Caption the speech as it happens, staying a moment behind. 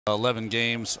11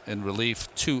 games in relief,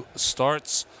 2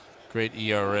 starts, great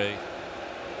ERA.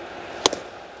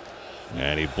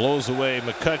 And he blows away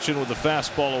McCutchen with the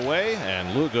fastball away,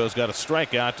 and Lugo's got a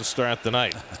strikeout to start the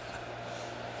night.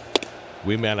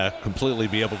 We may not completely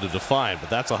be able to define, but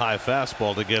that's a high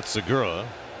fastball to get Segura.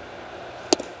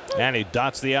 And he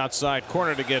dots the outside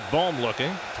corner to get Bohm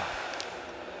looking.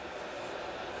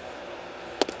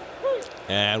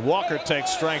 And Walker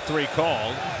takes strike 3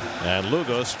 called, and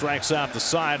Lugo strikes out the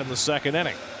side in the second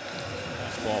inning.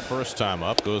 Fastball first time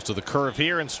up, goes to the curve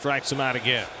here and strikes him out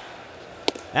again.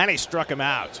 And he struck him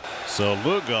out. So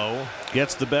Lugo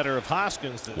gets the better of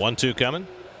Hoskins. 1-2 coming.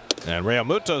 And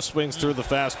Realmuto swings through the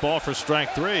fastball for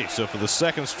strike 3. So for the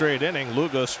second straight inning,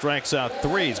 Lugo strikes out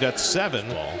 3. He's got 7.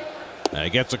 And he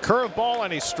gets a curveball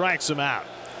and he strikes him out.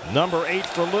 Number 8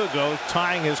 for Lugo,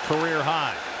 tying his career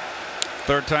high.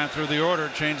 Third time through the order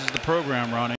changes the program, Ronnie.